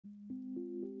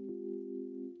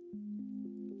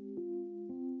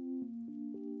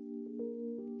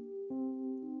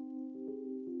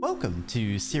Welcome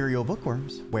to Serial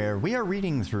Bookworms, where we are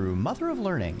reading through Mother of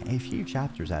Learning a few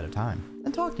chapters at a time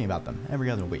and talking about them every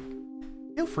other week.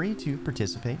 Feel free to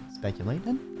participate, speculate,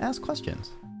 and ask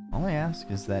questions. All I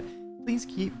ask is that please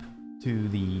keep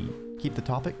the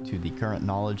topic to the current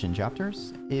knowledge in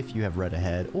chapters if you have read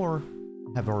ahead or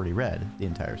have already read the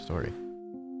entire story.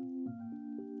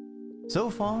 So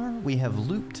far, we have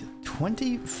looped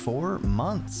 24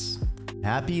 months.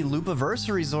 Happy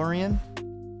loop-iversary, Zorian!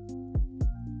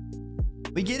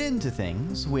 We get into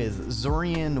things with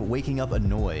Zorian waking up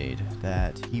annoyed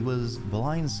that he was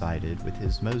blindsided with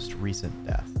his most recent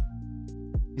death.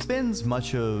 He spends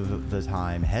much of the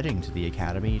time heading to the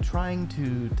academy trying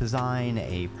to design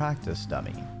a practice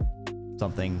dummy,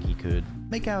 something he could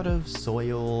make out of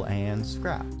soil and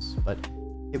scraps, but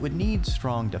it would need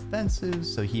strong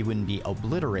defenses so he wouldn't be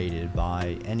obliterated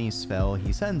by any spell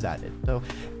he sends at it.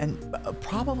 And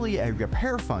probably a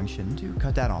repair function to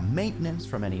cut down on maintenance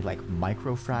from any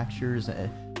micro fractures.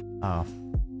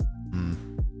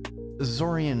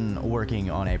 Zorian working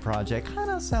on a project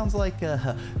kind of sounds like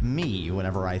me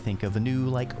whenever I think of a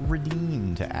new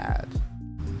redeem to add.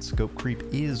 Scope creep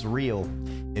is real.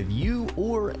 If you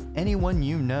or anyone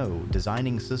you know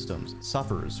designing systems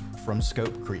suffers from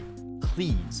scope creep,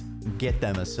 please get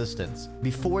them assistance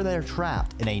before they're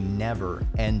trapped in a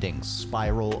never-ending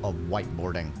spiral of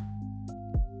whiteboarding.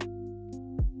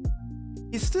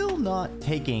 He's still not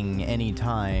taking any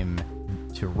time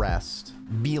to rest,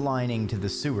 beelining to the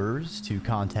sewers to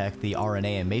contact the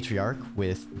RNA and matriarch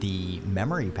with the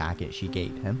memory packet she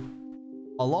gave him.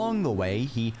 Along the way,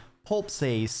 he pulps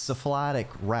a cephalatic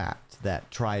rat that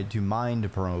tried to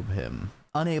mind probe him,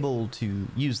 unable to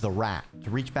use the rat to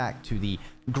reach back to the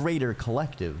greater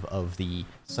collective of the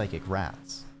psychic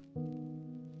rats.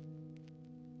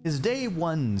 His day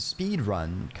one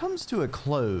speedrun comes to a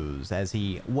close as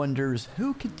he wonders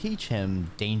who could teach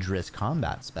him dangerous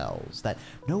combat spells that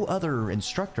no other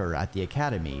instructor at the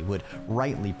academy would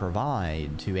rightly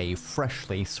provide to a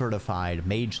freshly certified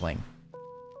mageling.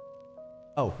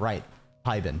 Oh, right,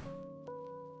 Hyben.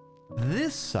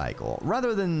 This cycle,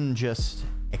 rather than just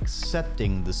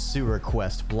accepting the sewer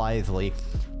quest blithely,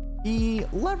 he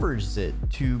leverages it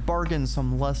to bargain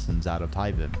some lessons out of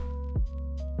Tyven.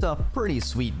 It's a pretty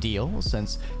sweet deal,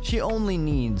 since she only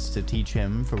needs to teach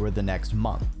him for the next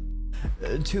month.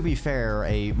 To be fair,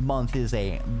 a month is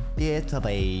a bit of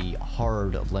a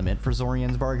hard limit for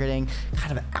Zorian's bargaining,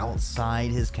 kind of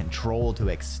outside his control to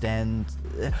extend,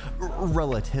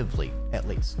 relatively at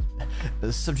least.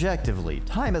 Subjectively,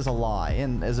 time is a lie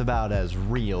and is about as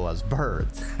real as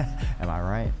birds. Am I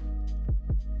right?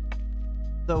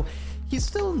 So he's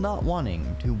still not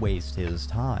wanting to waste his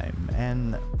time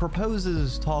and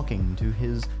proposes talking to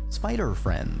his spider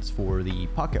friends for the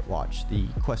pocket watch the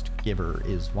quest giver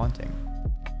is wanting.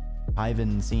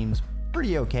 Ivan seems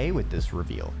pretty okay with this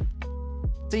reveal.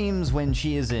 Seems when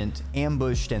she isn't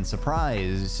ambushed and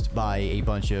surprised by a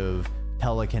bunch of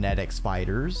telekinetic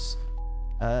spiders,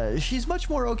 she's much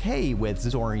more okay with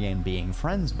Zorian being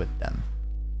friends with them.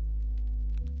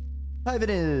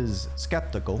 Ivan is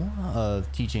skeptical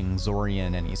of teaching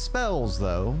Zorian any spells,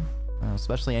 though,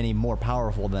 especially any more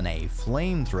powerful than a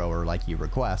flamethrower like he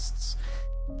requests.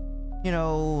 You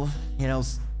know,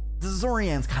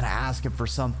 Zorian's kind of asking for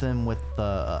something with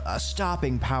a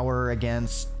stopping power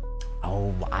against,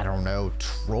 I don't know,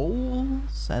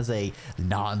 trolls as a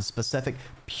non-specific,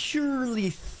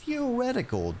 purely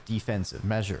theoretical defensive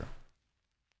measure.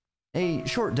 A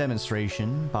short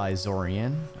demonstration by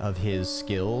Zorian of his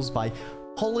skills by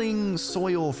pulling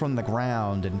soil from the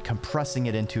ground and compressing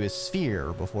it into a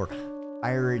sphere before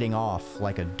firing off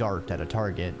like a dart at a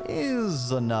target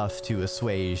is enough to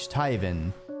assuage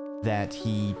Tyven that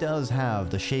he does have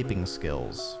the shaping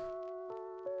skills.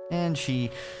 And she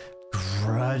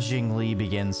grudgingly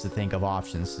begins to think of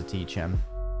options to teach him.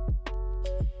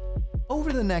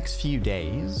 Over the next few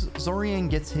days, Zorian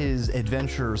gets his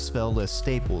adventure spell list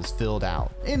staples filled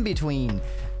out, in between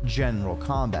general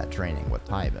combat training with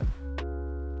Tyven.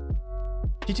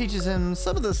 She teaches him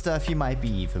some of the stuff you might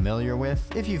be familiar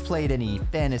with if you've played any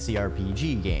fantasy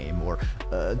RPG game or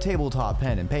tabletop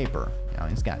pen and paper.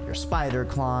 He's got your spider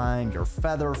climb, your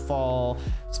feather fall,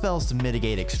 spells to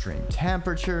mitigate extreme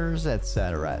temperatures,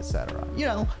 etc., etc.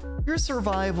 Your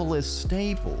survivalist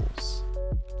staples.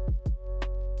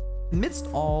 Amidst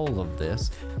all of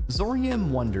this, Zorian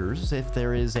wonders if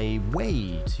there is a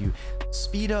way to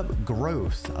speed up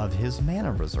growth of his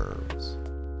mana reserves.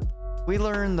 We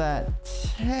learn that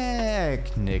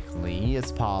technically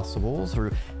it's possible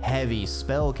through heavy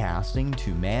spell casting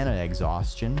to mana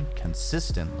exhaustion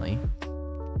consistently.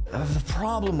 The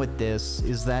problem with this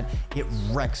is that it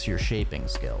wrecks your shaping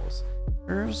skills.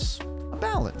 there's a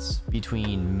balance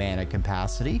between mana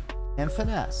capacity and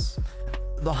finesse.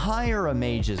 The higher a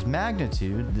mage's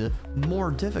magnitude, the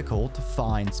more difficult to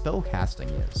find spellcasting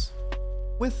is,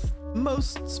 with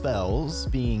most spells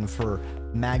being for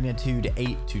magnitude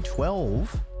 8 to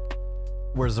 12,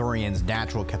 where Zorian's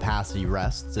natural capacity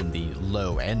rests in the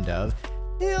low end of,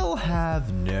 he'll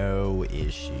have no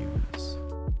issues.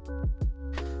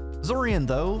 Zorian,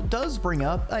 though, does bring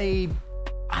up a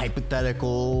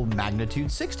hypothetical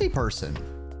magnitude 60 person.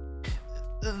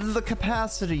 The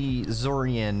capacity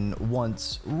Zorian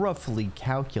once roughly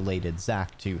calculated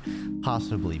Zack to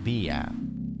possibly be at.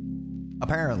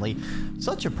 Apparently,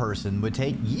 such a person would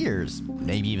take years,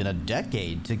 maybe even a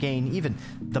decade, to gain even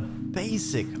the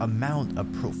basic amount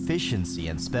of proficiency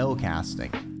in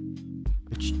spellcasting,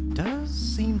 which does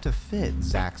seem to fit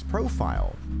Zack's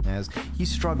profile, as he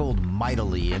struggled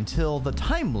mightily until the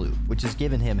time loop, which has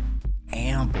given him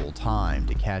ample time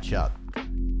to catch up.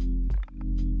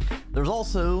 There's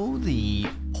also the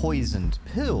poisoned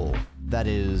pill that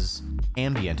is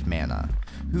ambient mana,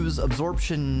 whose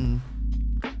absorption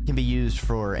can be used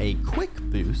for a quick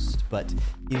boost, but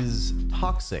is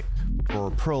toxic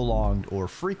for prolonged or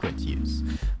frequent use.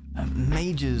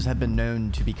 Mages have been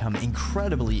known to become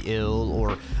incredibly ill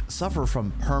or suffer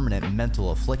from permanent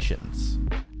mental afflictions.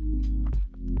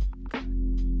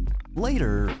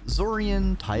 Later,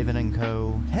 Zorian, Tyven, and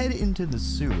co. head into the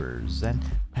sewers and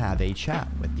have a chat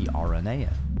with the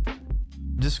Aranea.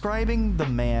 Describing the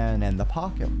man and the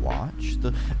pocket watch,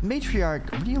 the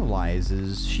matriarch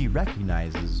realizes she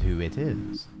recognizes who it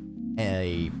is.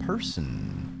 A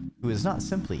person who is not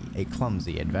simply a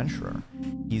clumsy adventurer.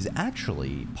 He's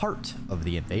actually part of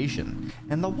the invasion,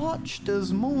 and the watch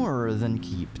does more than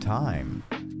keep time.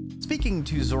 Speaking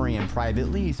to Zorian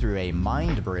privately through a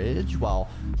mind bridge while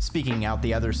speaking out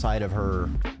the other side of her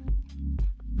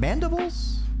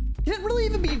mandibles? You didn't really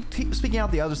even be speaking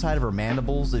out the other side of her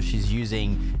mandibles if she's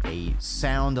using a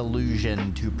sound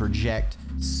illusion to project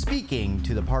speaking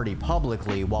to the party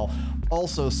publicly while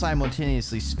also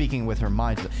simultaneously speaking with her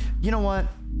mind. You know what?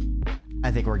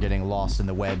 I think we're getting lost in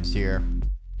the webs here.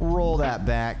 Roll that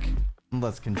back.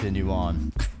 Let's continue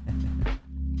on.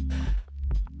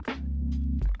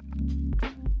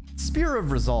 Spear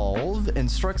of Resolve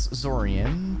instructs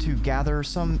Zorian to gather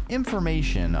some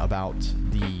information about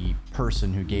the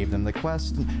person who gave them the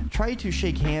quest and try to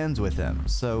shake hands with them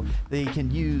so they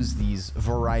can use these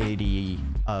variety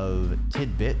of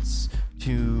tidbits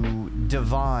to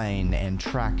divine and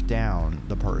track down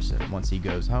the person once he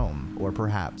goes home, or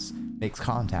perhaps makes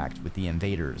contact with the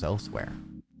invaders elsewhere.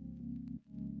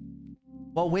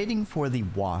 While waiting for the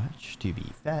watch to be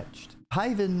fetched,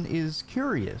 Tyven is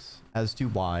curious as to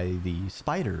why the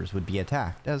spiders would be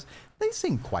attacked, as they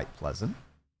seem quite pleasant.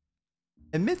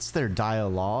 Amidst their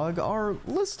dialogue, our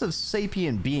list of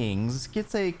sapient beings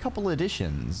gets a couple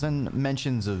additions and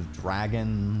mentions of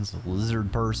dragons,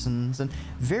 lizard persons, and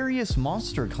various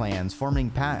monster clans forming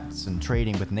pacts and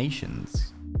trading with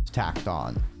nations tacked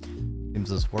on. Seems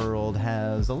this world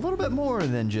has a little bit more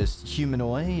than just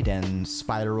humanoid and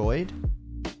spideroid.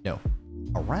 No,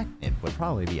 arachnid would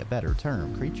probably be a better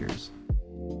term, creatures.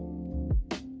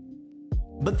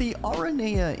 But the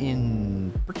Aranea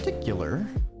in particular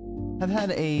have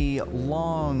had a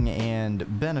long and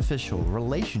beneficial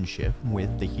relationship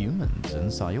with the humans in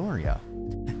Syoria.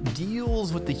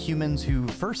 Deals with the humans who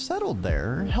first settled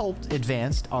there helped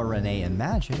advance Aranean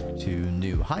magic to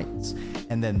new heights,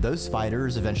 and then those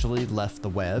spiders eventually left the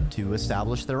web to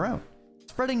establish their own,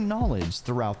 spreading knowledge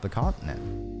throughout the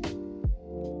continent.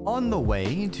 On the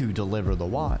way to deliver the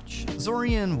watch,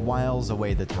 Zorian whiles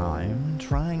away the time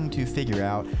trying to figure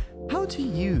out how to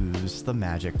use the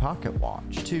magic pocket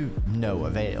watch to no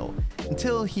avail,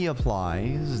 until he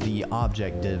applies the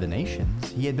object divinations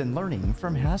he had been learning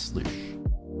from Haslush.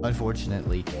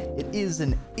 Unfortunately, it is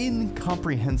an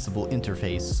incomprehensible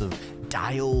interface of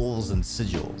dials and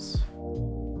sigils.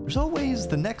 There's always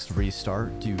the next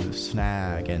restart to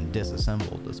snag and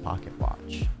disassemble this pocket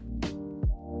watch.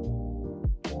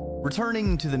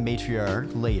 Returning to the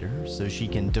matriarch later so she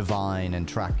can divine and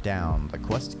track down the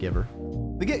quest giver,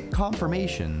 we get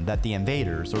confirmation that the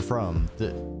invaders are from the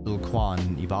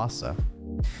Ulquan Ibasa.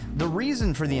 The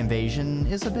reason for the invasion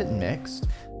is a bit mixed.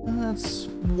 That's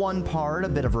one part a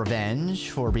bit of revenge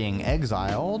for being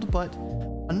exiled, but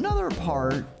another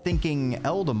part thinking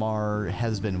Eldamar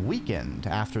has been weakened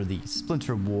after the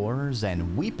Splinter Wars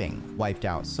and Weeping wiped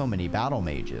out so many battle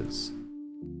mages.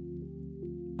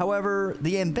 However,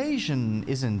 the invasion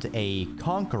isn't a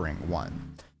conquering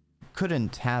one.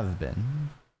 Couldn't have been,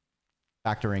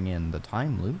 factoring in the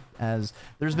time loop, as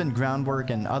there's been groundwork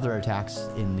and other attacks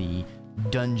in the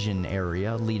dungeon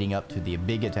area leading up to the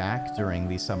big attack during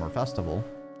the summer festival,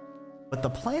 but the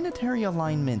planetary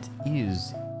alignment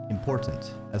is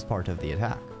important as part of the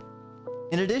attack.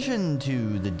 In addition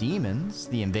to the demons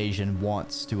the invasion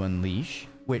wants to unleash,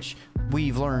 which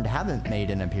we've learned haven't made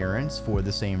an appearance for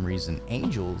the same reason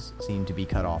angels seem to be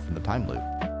cut off from the time loop,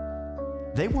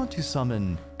 they want to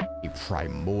summon a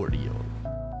primordial.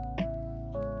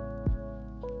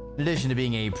 In addition to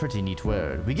being a pretty neat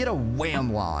word, we get a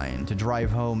wham line to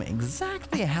drive home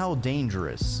exactly how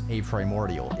dangerous a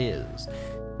primordial is.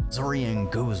 Zorian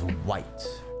goes white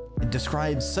and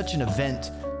describes such an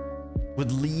event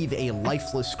would leave a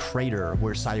lifeless crater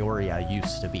where Scioria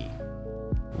used to be.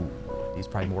 Ooh, these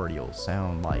primordials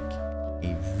sound like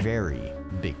a very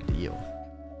big deal.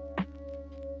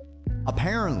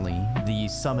 Apparently, the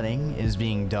summoning is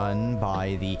being done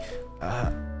by the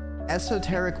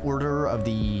Esoteric Order of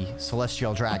the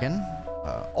Celestial Dragon,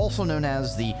 also known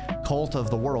as the Cult of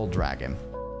the World Dragon.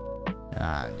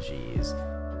 Ah, jeez.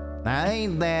 Now,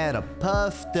 ain't that a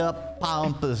puffed up,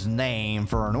 pompous name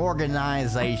for an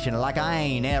organization like I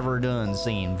ain't ever done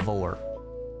seen before?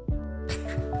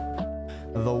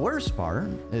 The worst part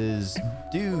is,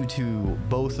 due to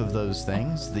both of those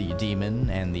things, the demon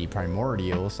and the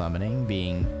primordial summoning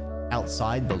being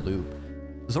outside the loop,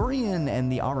 Zorian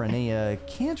and the Aranea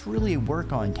can't really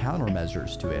work on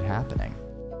countermeasures to it happening.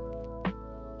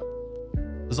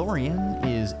 Zorian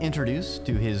is introduced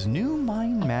to his new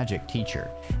mind magic teacher,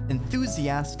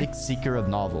 enthusiastic seeker of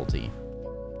novelty.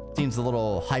 Seems the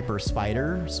little hyper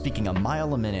spider, speaking a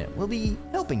mile a minute, will be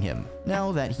helping him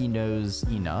now that he knows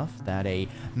enough that a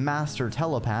master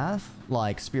telepath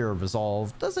like Spear of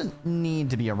Resolve doesn't need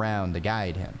to be around to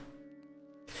guide him.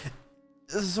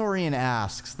 Zorian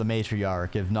asks the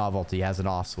matriarch if novelty has an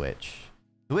off switch,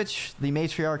 to which the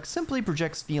matriarch simply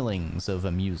projects feelings of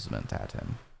amusement at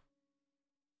him.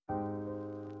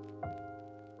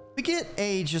 We get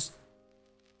a just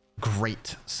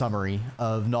great summary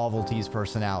of Novelty's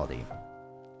personality.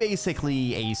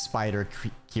 Basically a spider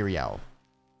Kyriel.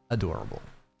 Adorable.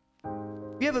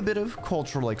 We have a bit of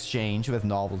cultural exchange with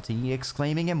Novelty,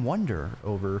 exclaiming in wonder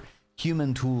over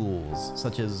human tools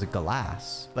such as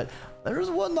glass, but there's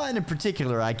one line in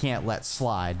particular I can't let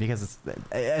slide because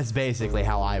it's basically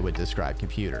how I would describe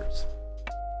computers.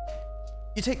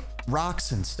 You take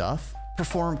rocks and stuff,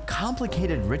 perform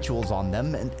complicated rituals on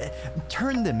them, and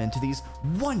turn them into these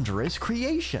wondrous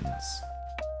creations.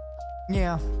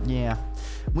 Yeah,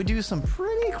 we do some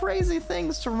pretty crazy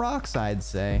things to rocks, I'd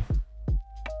say.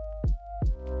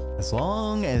 As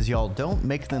long as y'all don't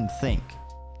make them think.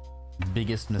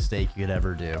 Biggest mistake you could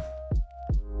ever do.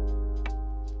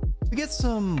 We get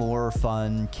some more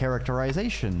fun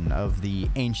characterization of the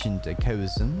ancient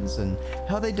Ecosans and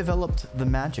how they developed the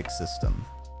magic system.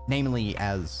 Namely,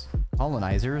 as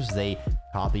colonizers, they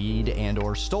copied and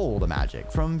or stole the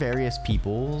magic from various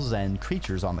peoples and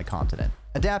creatures on the continent,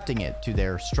 adapting it to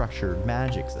their structured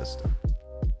magic system.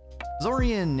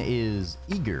 Zorian is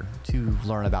eager to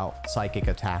learn about psychic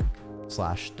attack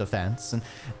 / defense and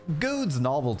goads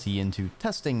Novelty into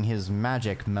testing his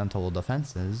magic mental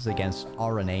defenses against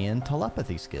Aranean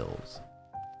telepathy skills.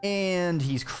 And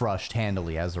he's crushed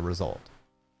handily as a result.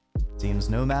 Seems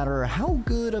no matter how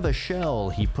good of a shell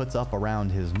he puts up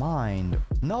around his mind,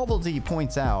 Novelty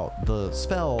points out the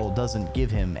spell doesn't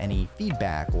give him any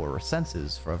feedback or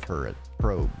senses of her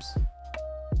probes.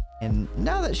 And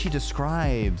now that she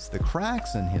describes the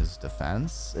cracks in his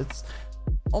defense, it's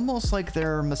almost like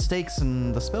they're mistakes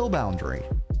in the spell boundary.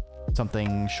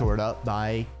 Something shored up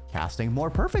by casting more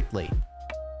perfectly.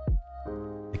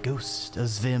 The ghost of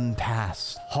Zvim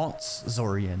past haunts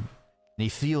Zorian, and he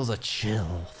feels a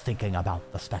chill thinking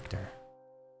about the specter.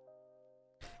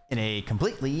 In a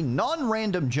completely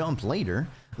non-random jump later,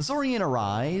 Zorian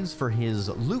arrives for his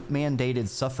loop-mandated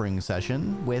suffering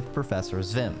session with Professor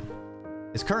Zvim.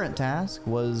 His current task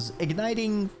was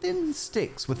igniting thin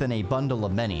sticks within a bundle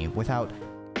of many without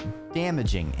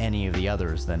damaging any of the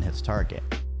others than his target.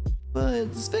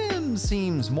 But Zvim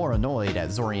seems more annoyed at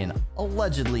Zorian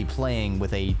allegedly playing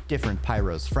with a different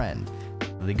Pyro's friend,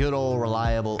 the good old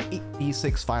reliable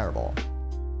 8d6 fireball.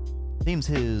 Seems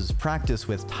his practice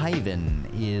with Tyven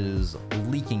is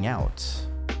leaking out.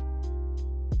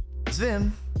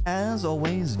 Zvim, as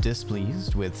always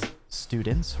displeased with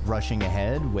students rushing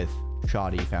ahead with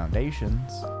shoddy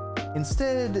foundations,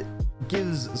 instead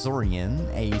gives Zorian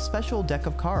a special deck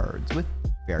of cards with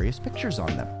various pictures on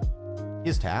them.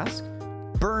 His task?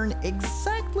 Burn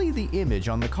exactly the image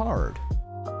on the card.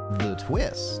 The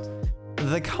twist: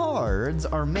 the cards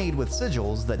are made with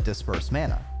sigils that disperse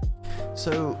mana.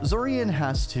 So Zorian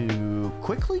has to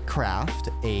quickly craft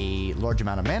a large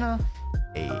amount of mana,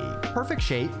 a perfect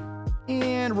shape,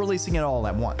 and releasing it all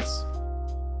at once.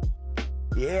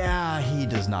 Yeah, he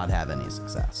does not have any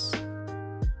success.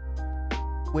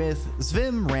 With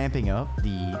Zvim ramping up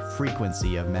the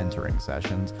frequency of mentoring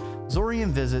sessions, Zorian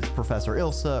visits Professor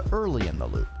Ilsa early in the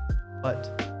loop,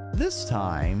 but this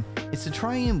time it's to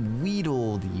try and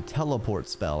wheedle the teleport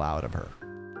spell out of her.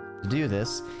 To do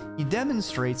this, he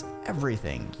demonstrates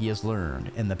everything he has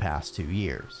learned in the past 2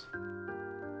 years.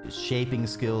 His shaping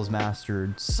skills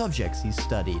mastered, subjects he's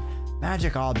studied,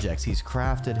 magic objects he's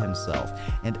crafted himself,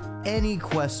 and any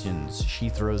questions she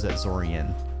throws at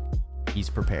Zorian, he's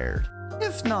prepared.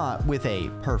 If not with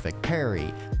a perfect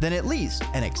parry, then at least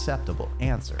an acceptable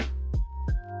answer.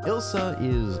 Ilsa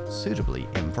is suitably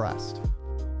impressed.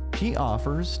 She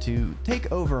offers to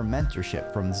take over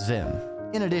mentorship from Zvim,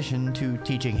 in addition to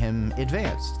teaching him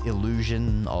advanced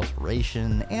illusion,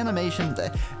 alteration, animation,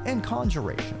 and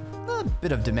conjuration. A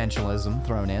bit of dimensionalism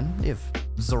thrown in, if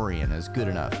Zorian is good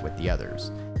enough with the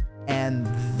others. And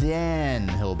then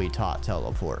he'll be taught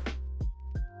teleport.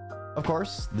 Of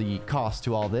course, the cost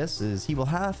to all this is he will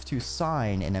have to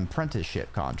sign an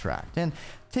apprenticeship contract and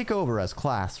take over as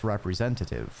class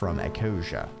representative from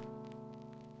Ecosia.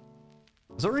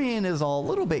 Zorian is a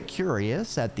little bit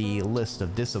curious at the list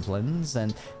of disciplines,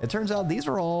 and it turns out these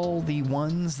are all the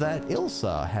ones that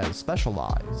Ilsa has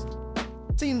specialized.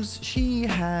 Seems she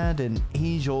had an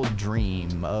age-old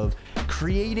dream of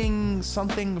creating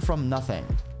something from nothing.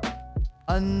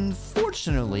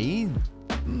 Unfortunately,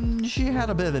 she had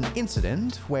a bit of an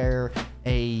incident where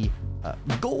a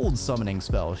gold summoning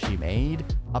spell she made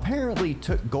apparently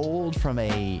took gold from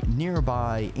a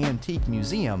nearby antique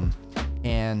museum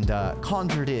and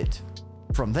conjured it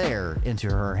from there into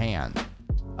her hand,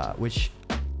 which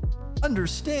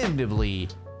understandably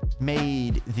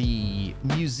made the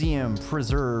museum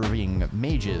preserving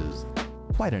mages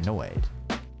quite annoyed,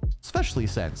 especially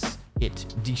since it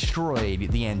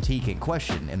destroyed the antique in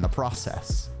question in the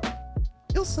process.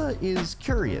 Ilsa is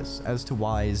curious as to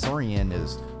why Zorian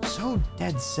is so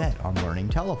dead set on learning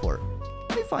teleport.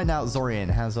 We find out Zorian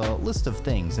has a list of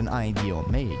things an ideal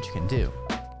mage can do.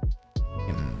 He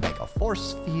can make a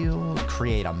force field,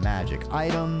 create a magic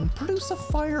item, produce a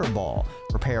fireball,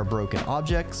 repair broken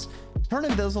objects, turn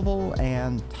invisible,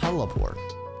 and teleport.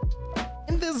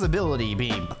 Invisibility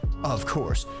being, of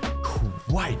course,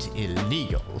 quite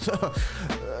illegal.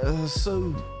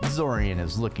 So Zorian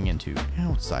is looking into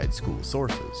outside school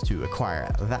sources to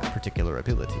acquire that particular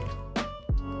ability.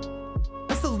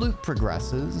 As the loop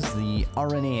progresses, the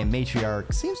RNA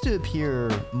matriarch seems to appear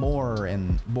more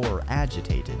and more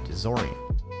agitated to Zorian,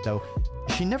 though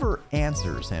she never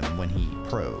answers him when he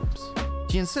probes.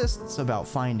 She insists about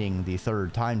finding the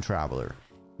third time traveler.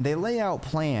 They lay out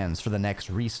plans for the next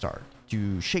restart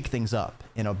to shake things up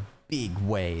in a big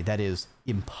way that is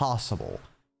impossible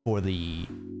for the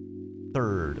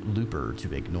third looper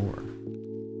to ignore.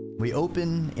 We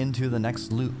open into the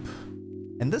next loop,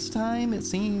 and this time it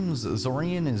seems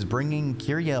Zorian is bringing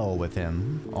Kyriel with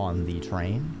him on the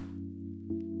train.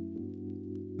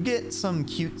 We get some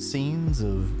cute scenes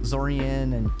of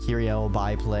Zorian and Kyriel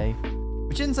byplay,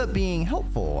 which ends up being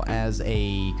helpful as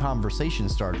a conversation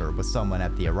starter with someone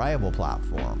at the arrival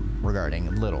platform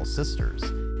regarding little sisters.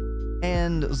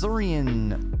 And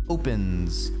Zorian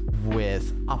opens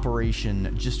with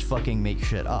Operation Just Fucking Make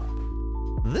Shit Up.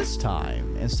 This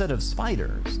time, instead of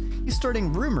spiders, he's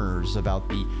starting rumors about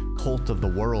the cult of the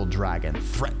world dragon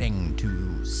threatening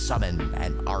to summon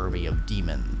an army of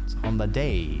demons on the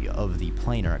day of the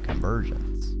planar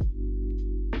convergence.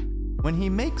 When he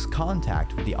makes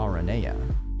contact with the Aranea,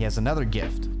 he has another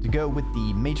gift to go with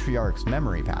the matriarch's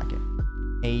memory packet,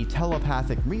 a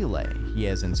telepathic relay he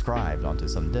has inscribed onto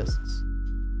some discs.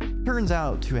 Turns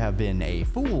out to have been a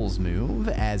fool's move,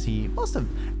 as he must have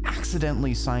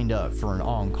accidentally signed up for an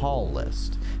on-call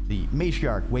list. The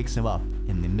matriarch wakes him up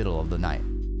in the middle of the night.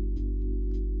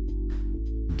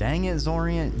 Dang it,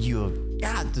 Zorian, you have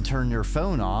got to turn your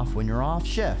phone off when you're off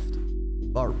shift.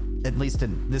 Or at least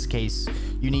in this case,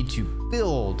 you need to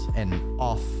build an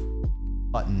off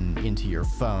button into your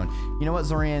phone. You know what,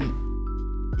 Zorian?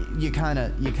 You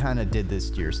kinda did this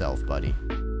to yourself, buddy.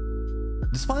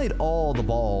 Despite all the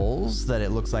balls that it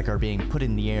looks like are being put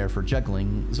in the air for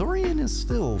juggling, Zorian is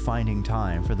still finding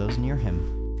time for those near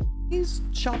him. He's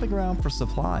shopping around for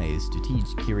supplies to teach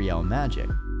Kyriel magic.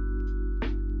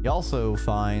 He also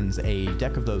finds a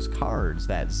deck of those cards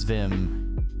that Zvim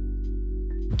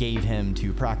gave him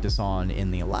to practice on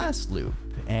in the last loop,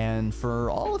 and for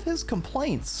all of his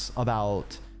complaints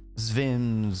about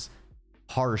Zvim's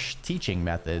harsh teaching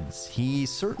methods, he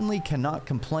certainly cannot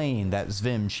complain that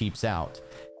Zvim cheaps out,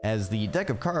 as the deck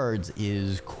of cards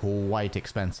is quite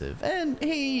expensive, and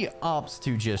he opts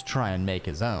to just try and make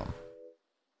his own.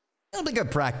 It'll be good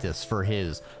practice for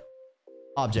his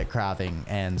object crafting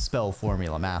and spell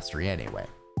formula mastery anyway.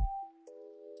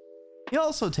 He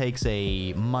also takes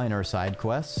a minor side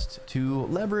quest to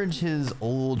leverage his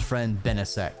old friend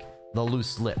Benesek, the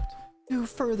Loose-Lipped, to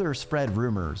further spread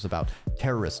rumors about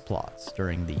terrorist plots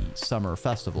during the summer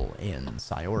festival in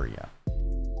Scioria.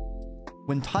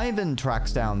 When Tyvan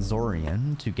tracks down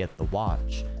Zorian to get the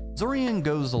watch, Zorian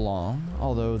goes along,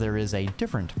 although there is a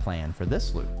different plan for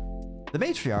this loop. The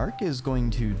Matriarch is going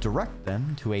to direct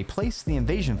them to a place the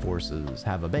invasion forces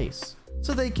have a base,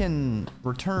 so they can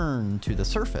return to the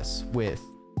surface with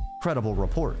credible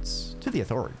reports to the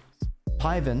authorities.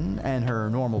 Tyvan and her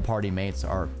normal party mates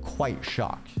are quite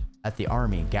shocked at the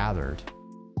army gathered.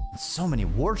 So many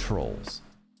war trolls.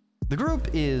 The group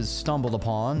is stumbled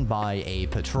upon by a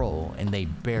patrol and they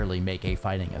barely make a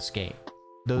fighting escape,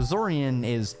 though Zorian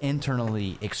is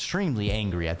internally extremely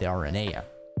angry at the Aranea.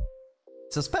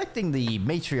 Suspecting the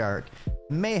Matriarch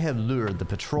may have lured the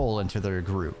patrol into their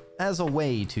group as a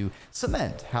way to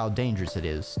cement how dangerous it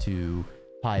is to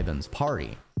Tyvan's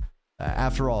party.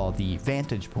 After all, the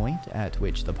vantage point at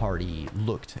which the party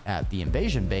looked at the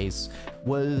invasion base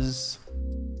was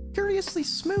curiously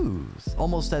smooth,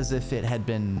 almost as if it had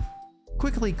been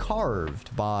quickly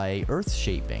carved by earth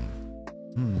shaping.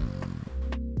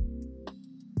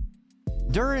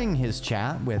 During his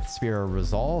chat with Spira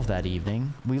Resolve that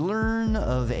evening, we learn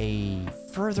of a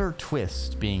further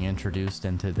twist being introduced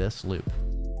into this loop.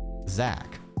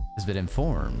 Zack has been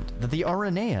informed that the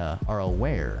Aranea are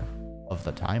aware of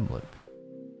the time loop.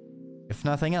 If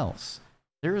nothing else,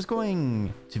 there is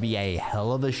going to be a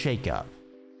hell of a shakeup.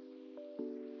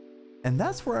 And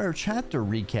that's where our chapter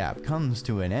recap comes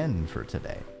to an end for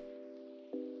today.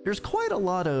 There's quite a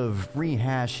lot of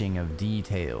rehashing of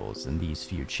details in these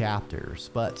few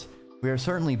chapters, but we are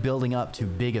certainly building up to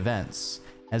big events,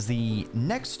 as the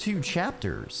next two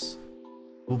chapters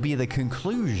will be the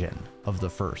conclusion of the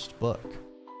first book.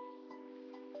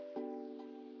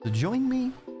 So join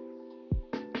me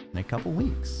in a couple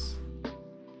weeks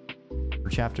for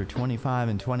chapter 25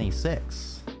 and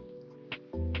 26,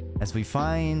 as we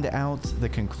find out the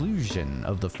conclusion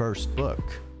of the first book.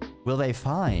 Will they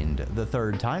find the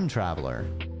third time traveler?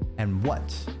 And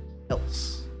what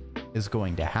else is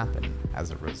going to happen as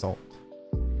a result?